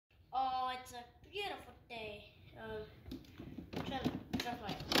It's a beautiful day. Trying to drop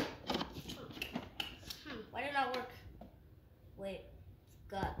my. Why did it not work? Wait,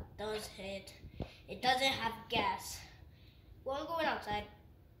 God, does hit. It doesn't have gas. Well, I'm going outside.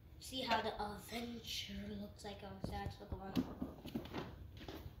 See how the adventure looks like outside. So come on.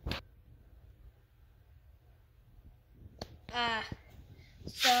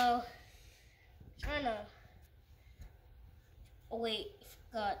 So trying to. Oh wait,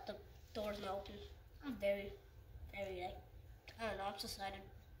 God, the door's not open. I'm very like, I don't know. I'm so excited.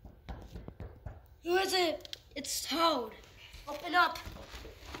 Who is it? It's Toad. Open up.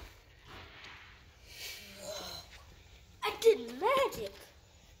 Whoa. I did magic.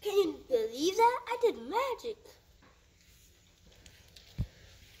 Can you believe that? I did magic.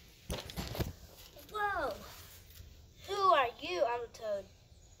 Whoa. Who are you? I'm Toad.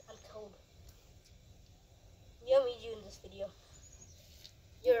 I'm Toad. You'll meet you in this video.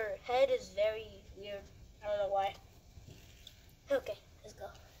 Your head is very weird. I don't know why. Okay, let's go.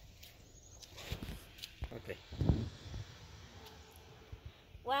 Okay.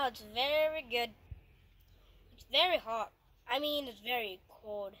 Wow, it's very good. It's very hot. I mean, it's very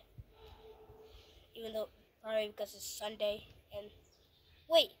cold. Even though, probably because it's Sunday. And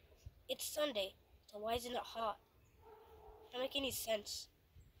wait, it's Sunday. So why isn't it hot? Doesn't make any sense.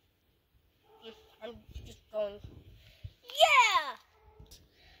 I'm just going. Yeah!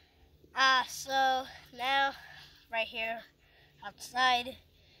 So now, right here, outside,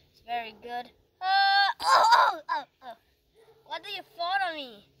 it's very good. Why did you fall on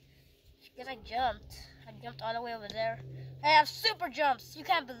me? Because I jumped. I jumped all the way over there. I have super jumps. You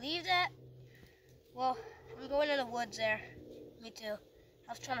can't believe that? Well, I'm going in the woods there. Me too. I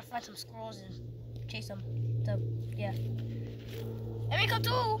was trying to find some squirrels and chase them. So, yeah. Let me go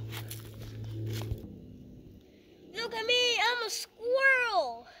too. Look at me. I'm a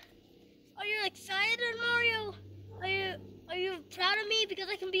squirrel. Are you excited, Mario? Are you proud of me because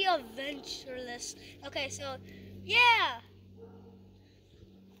I can be adventureless? Okay, so yeah.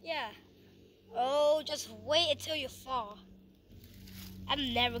 Oh, just wait until you fall.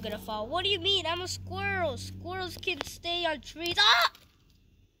 I'm never gonna fall. What do you mean? I'm a squirrel. Squirrels can stay on trees. Ah!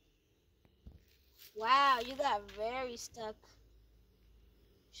 Wow, you got very stuck.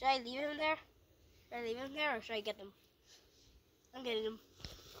 Should I leave him there? Should I leave him there or should I get them? I'm getting them.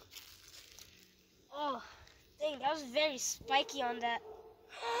 Oh, dang, that was very spiky on that.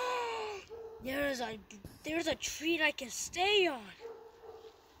 There's a tree that I can stay on.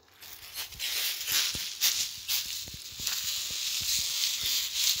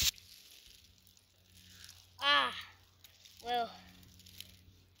 Well.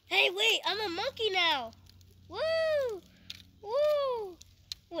 Hey, wait, I'm a monkey now. Woo! Woo!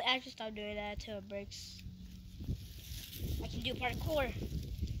 Wait, I should stop doing that until it breaks. I can do parkour.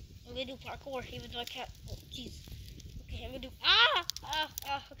 I'm gonna do parkour even though I can't. Oh, jeez. Okay, I'm gonna do.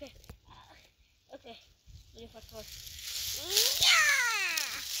 Okay. Okay. I'm gonna do parkour.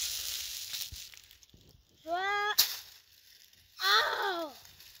 Yeah! Ow!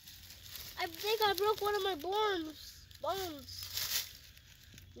 I think I broke one of my bones.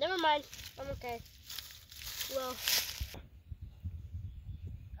 Never mind. I'm okay. Well,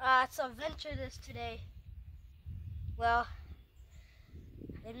 it's adventurous today. Well,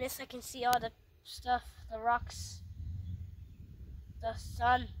 in this I can see all the stuff, the rocks, the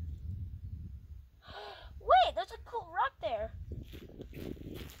sun. Wait, there's a cool rock there.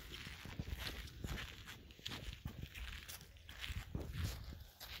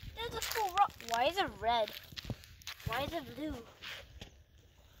 There's a cool rock. Why is it red? Why is it blue?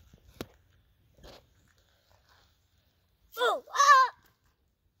 Oh! Ah!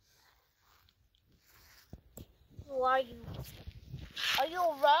 Who are you? Are you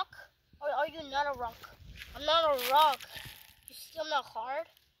a rock? Or are you not a rock? I'm not a rock. You still not hard?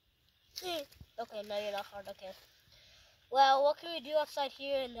 Okay, no, you're not hard. Okay. Well, what can we do outside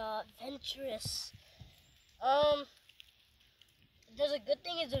here in adventurous? There's a good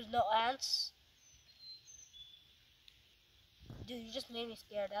thing is there's no ants. Dude, you just made me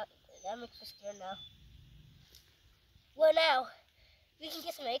scared. That makes me scared now. Well, now we can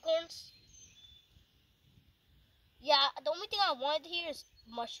get some acorns. Yeah, the only thing I wanted here is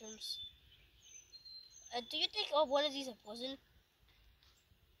mushrooms. Do you think one of these is poison?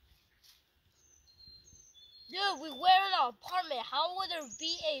 Dude, we were in our apartment. How would there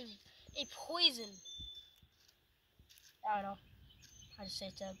be a poison? I don't know how to say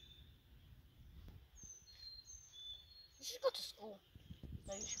it to him. You should go to school.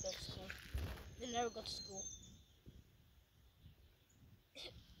 No, you should go to school. You never go to school.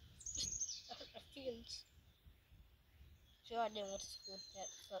 Actually, I didn't went to school yet,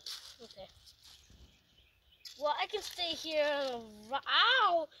 but okay. Well, I can stay here.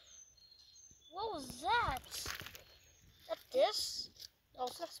 Ow! What was that? That this? Oh,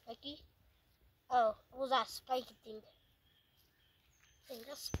 it's not spiky. Oh, what was that spiky thing?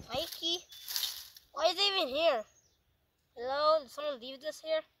 That's spiky. Why is it even here? Hello? Did someone leave this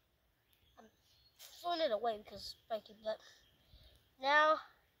here? I'm throwing it away because it's spiky, but now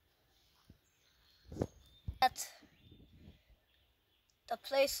that the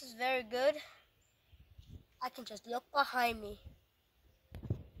place is very good, I can just look behind me.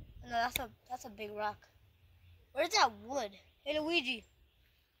 No, that's a big rock. Where's that wood? Hey, Luigi.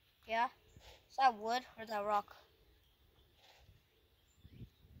 Yeah? Is that wood or is that rock?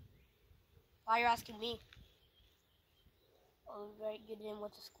 Why are you asking me? Oh, right, you didn't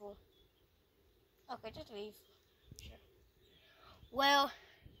went to school. Okay, just leave. Sure. Well,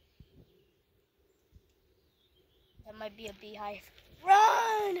 that might be a beehive.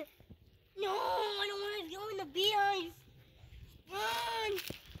 Run! No, I don't want to go in the beehive. Run!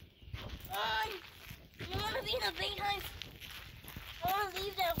 Run! I don't want to be in a beehive. I want to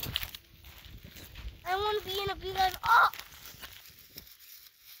leave them. I want to be in a beehive. Oh!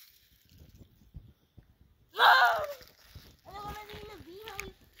 Run! I don't want to be in a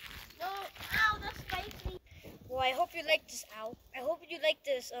beehive. No, ow, that's spicy. Well, I hope you like this I hope you like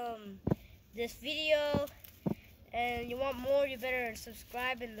this this video, and you want more, you better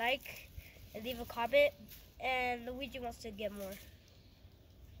subscribe and like and leave a comment, and Luigi wants to get more.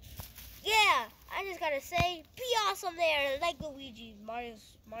 Yeah, I just gotta say, be awesome there, like Luigi.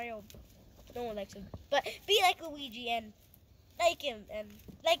 Mario, no one likes him, but be like Luigi and like him, and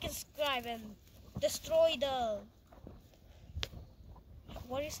like and subscribe and destroy the,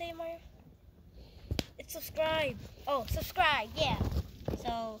 what do you say, Mario? It's subscribe. Oh, subscribe, yeah.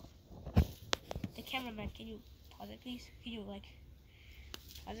 So, the cameraman, can you pause it, please? Can you, like,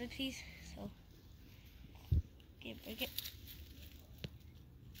 pause it, please? So, okay, break it.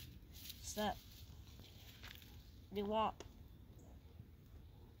 What's that? What do you want?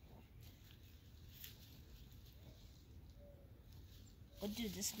 What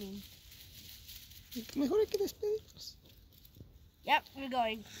does this mean? Mejor hay que despedirnos. Yep, we're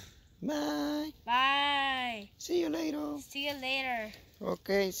going. Bye. Bye. See you later. See you later.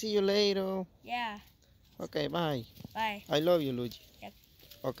 Okay, see you later. Yeah. Okay, bye. Bye. I love you, Luigi. Yep.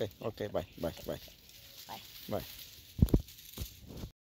 Okay, bye. Bye. Bye.